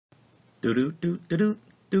Do do do do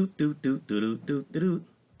do do do do do do do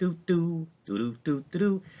do do do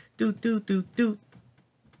do do do do do.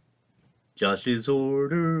 Josh's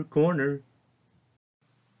Order Corner.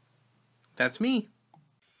 That's me.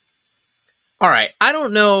 All right, I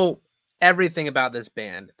don't know everything about this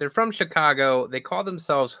band. They're from Chicago. They call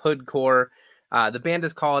themselves HoodCore. The band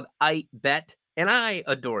is called Aight Bet, and I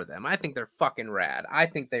adore them. I think they're fucking rad. I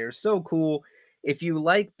think they are so cool. If you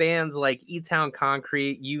like bands like E-Town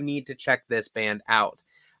Concrete, you need to check this band out.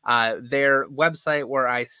 Their website, where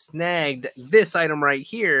I snagged this item right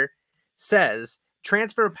here, says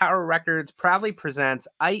Transfer Power Records proudly presents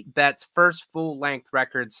Aight Bet's first full-length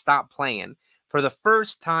record, Stop Playin', for the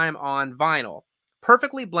first time on vinyl.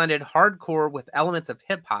 Perfectly blended hardcore with elements of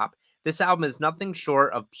hip-hop, this album is nothing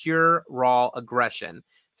short of pure, raw aggression.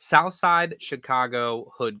 Southside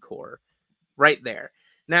Chicago HoodCore. Right there.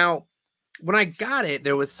 Now, when I got it,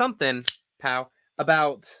 there was something, pal,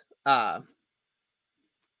 about like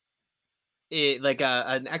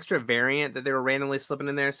an extra variant that they were randomly slipping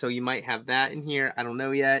in there, so you might have that in here. I don't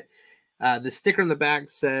know yet. The sticker on the back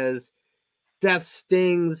says, "Death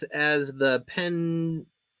stings as the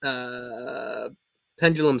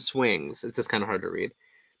pendulum swings." It's just kind of hard to read.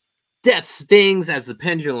 Death stings as the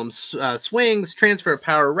pendulum swings. Transfer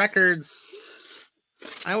Power Records.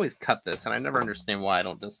 I always cut this, and I never understand why I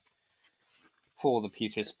don't just pull the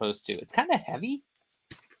piece you're supposed to. It's kind of heavy,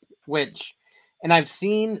 and I've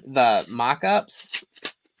seen the mock-ups.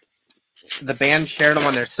 The band shared them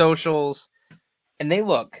on their socials, and they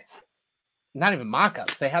look not even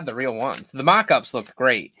mock-ups. They had the real ones. The mock-ups looked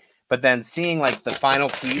great, but then seeing like the final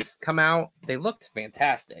piece come out, they looked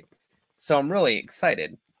fantastic. So I'm really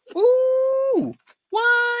excited. Ooh,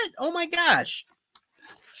 what? Oh my gosh.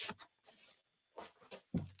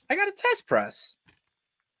 I got a test press.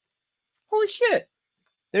 Holy shit.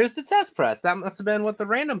 There's the test press. That must have been what the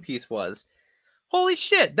random piece was. Holy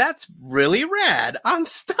shit, that's really rad. I'm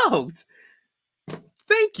stoked.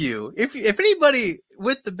 Thank you. If anybody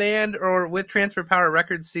with the band or with Transfer Power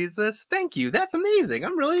Records sees this, thank you. That's amazing.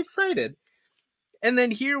 I'm really excited. And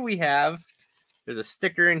then here we have, there's a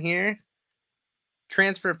sticker in here.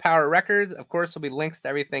 Transfer Power Records. Of course, there'll be links to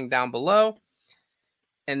everything down below.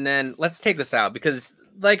 And then let's take this out because,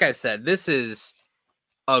 like I said, this is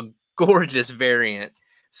a gorgeous variant.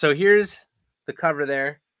 So here's the cover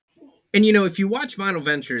there. And, you know, if you watch Vinyl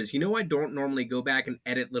Ventures, you know I don't normally go back and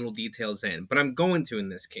edit little details in, but I'm going to in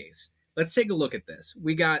this case. Let's take a look at this.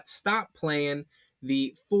 We got Stop Playin',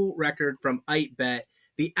 the full record from Aight Bet.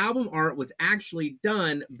 The album art was actually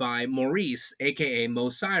done by Maurice, a.k.a. Mo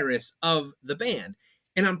Cyrus, of the band.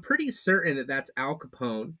 And I'm pretty certain that that's Al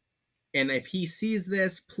Capone. And if he sees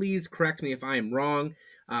this, please correct me if I am wrong.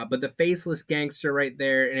 But the faceless gangster right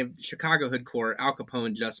there, and in Chicago HoodCore, Al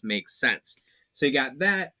Capone just makes sense. So you got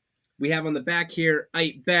that. We have on the back here,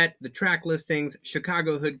 Aight Bet, the track listings,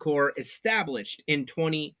 Chicago HoodCore, established in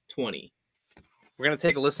 2020. We're going to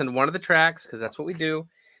take a listen to one of the tracks, because that's what we do.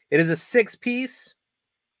 It is a 6-piece.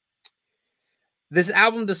 This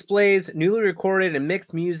album displays newly recorded and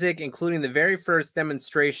mixed music, including the very first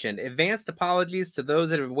demonstration. Advanced apologies to those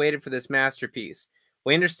that have waited for this masterpiece.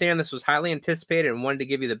 We understand this was highly anticipated and wanted to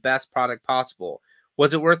give you the best product possible.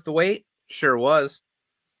 Was it worth the wait? Sure was.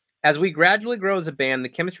 As we gradually grow as a band, the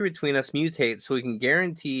chemistry between us mutates so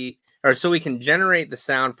we can generate the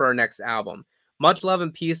sound for our next album. Much love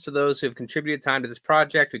and peace to those who have contributed time to this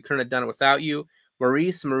project. We couldn't have done it without you.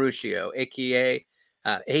 Maurice Maruccio, aka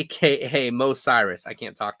Mo Cyrus. I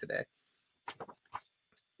can't talk today.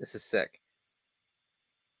 This is sick.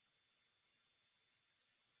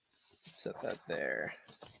 Set that there.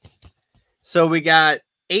 So we got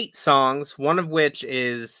 8 songs, one of which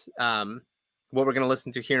is what we're going to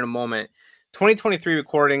listen to here in a moment. 2023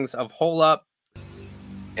 recordings of Hole Up.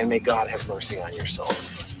 And may God have mercy on your soul.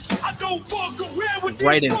 I don't fuck around with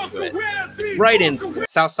right into it. Right into it.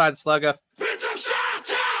 Southside Slugger.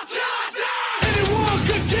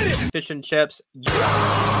 Fish and chips.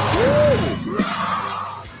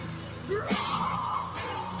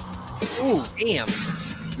 Ooh, damn.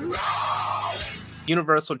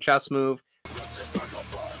 Universal chest move.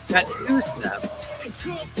 That 2-step.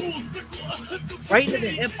 Right into the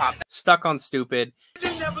hip hop. Stuck on Stupid.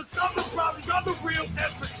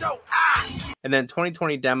 And then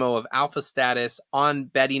 2020 demo of Alpha Status on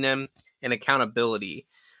Betting Him and Accountability.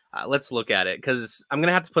 Let's look at it, because I'm going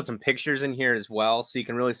to have to put some pictures in here as well so you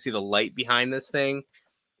can really see the light behind this thing.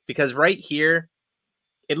 Because right here,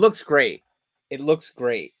 it looks great. It looks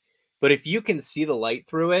great. But if you can see the light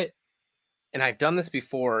through it, and I've done this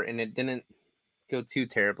before and it didn't go too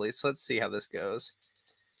terribly. So let's see how this goes.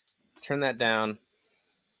 Turn that down.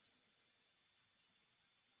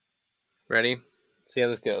 Ready? See how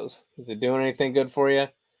this goes. Is it doing anything good for you?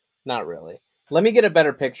 Not really. Let me get a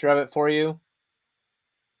better picture of it for you,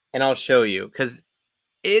 and I'll show you, because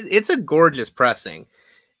it's a gorgeous pressing,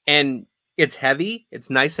 and it's heavy. It's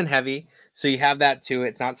nice and heavy, so you have that too.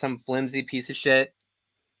 It's not some flimsy piece of shit.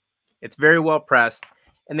 It's very well pressed,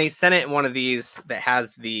 and they sent it in one of these that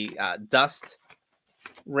has the dust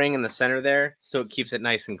ring in the center there, so it keeps it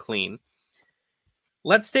nice and clean.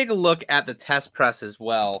 Let's take a look at the test press as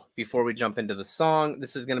well before we jump into the song.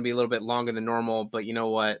 This is going to be a little bit longer than normal, but you know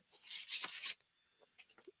what?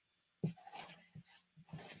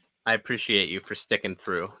 I appreciate you for sticking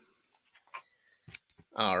through.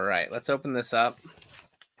 All right, let's open this up.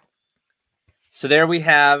 So there we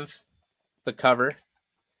have the cover.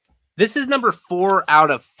 This is number 4 out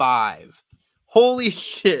of 5. Holy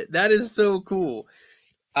shit, that is so cool.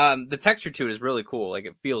 The texture to it is really cool. Like,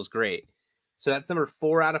 it feels great. So that's number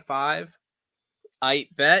 4 out of 5.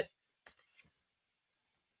 Aight Bet.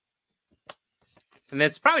 And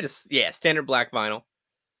that's probably just, yeah, standard black vinyl.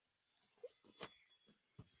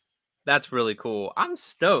 That's really cool. I'm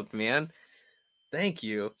stoked, man. Thank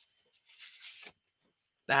you.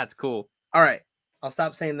 That's cool. All right. I'll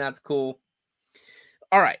stop saying that's cool.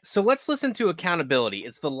 All right. So let's listen to Accountability.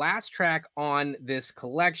 It's the last track on this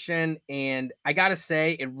collection. And I got to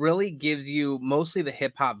say, it really gives you mostly the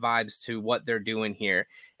hip hop vibes to what they're doing here.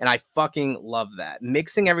 And I fucking love that.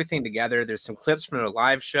 Mixing everything together. There's some clips from their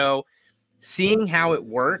live show. Seeing how it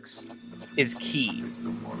works is key.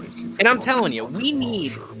 And I'm telling you, we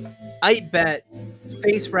need Aight Bet,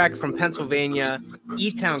 Face Wreck from Pennsylvania,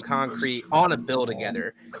 E-Town Concrete on a bill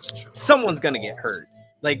together. Someone's going to get hurt.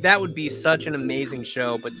 Like, that would be such an amazing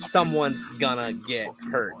show, but someone's gonna get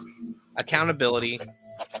hurt. Accountability. Like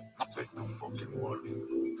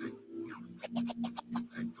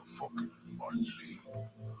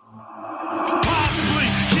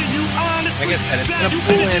I said, it's gonna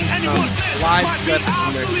pull in some live clips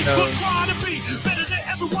from their shows.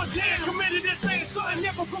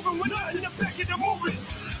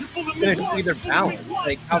 It's gonna see their balance,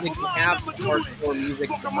 like how they can have hardcore music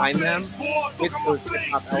behind them with those hip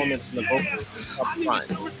hop elements in the vocals up front.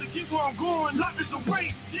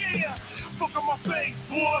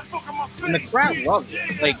 And the crowd loves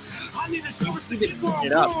it. Like, you see them eat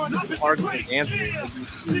it up, the hardcore dancers.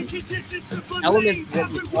 Like, you see elements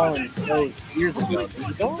of what we saw in shows years ago. You don't see the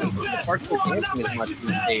hardcore dancing as much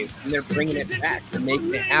these days, and they're bringing it back. They're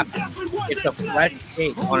making it happen. It's a fresh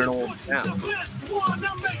take on an old sound.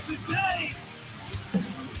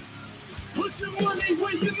 Put your money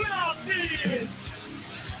where your mouth is.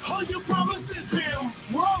 All your promises been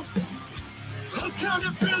wrong.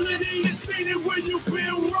 Accountability is meaning when you've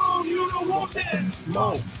been wrong. You don't want that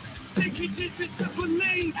smoke. They condition to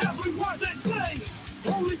believe every word they say.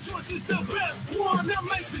 Only choice is the best one I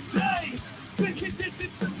make today. They condition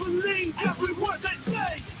to believe every word they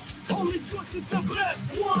say. Only choice is the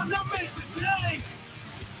best one I make today.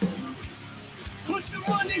 Put your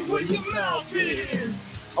money where your mouth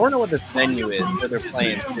is. I want to know what this venue is where they're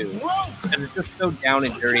playing too. And it's just so down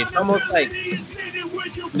and dirty. It's almost like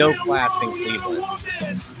no class in Cleveland.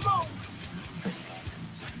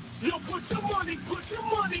 Yo, put your money,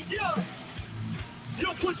 yeah.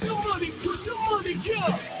 Yo, put your money,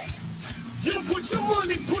 yeah. Yo, put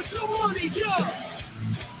your money, yeah.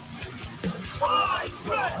 Aight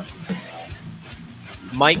Bet.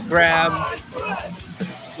 Mic grab.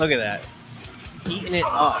 Look at that. Eating it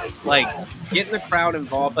up. Like, getting the crowd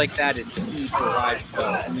involved like that is key for a live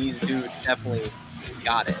show. And these dudes definitely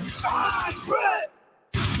got it.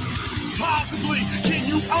 Possibly, can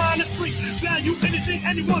you honestly value anything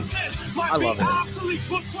anyone says? I love it. Obsolete,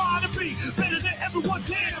 but try to be better than everyone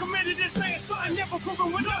did. Committed and saying something, never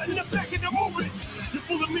proven with nothing in the back of the movement. You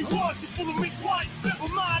fooling me once, you fooling me twice. Never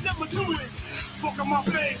mind, I'ma do it. Fuck on my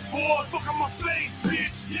face, boy. Fuck on my space,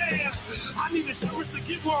 bitch. Yeah. I need insurance to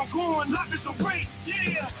get where I'm going. Life is a race,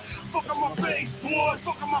 yeah. Fuck on my face, boy.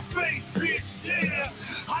 Fuck on my space, bitch. Yeah.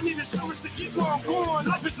 I need insurance to get where I'm going.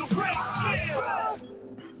 Life is a race, yeah.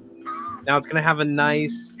 Now it's going to have a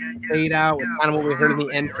nice fade out with kind of what we heard in the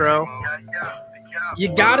intro.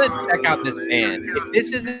 You got to check out this band. If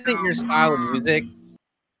this isn't your style of music,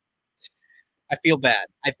 I feel bad.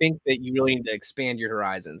 I think that you really need to expand your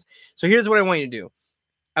horizons. So here's what I want you to do.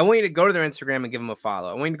 I want you to go to their Instagram and give them a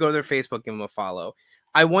follow. I want you to go to their Facebook, give them a follow.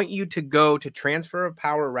 I want you to go to Transfer of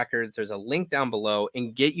Power Records. There's a link down below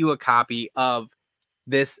and get you a copy of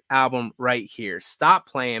this album right here. Stop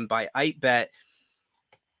Playing by Aight Bet.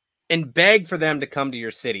 And beg for them to come to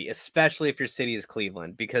your city, especially if your city is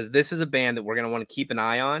Cleveland, because this is a band that we're going to want to keep an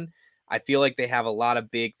eye on. I feel like they have a lot of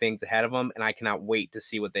big things ahead of them, and I cannot wait to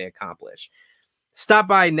see what they accomplish.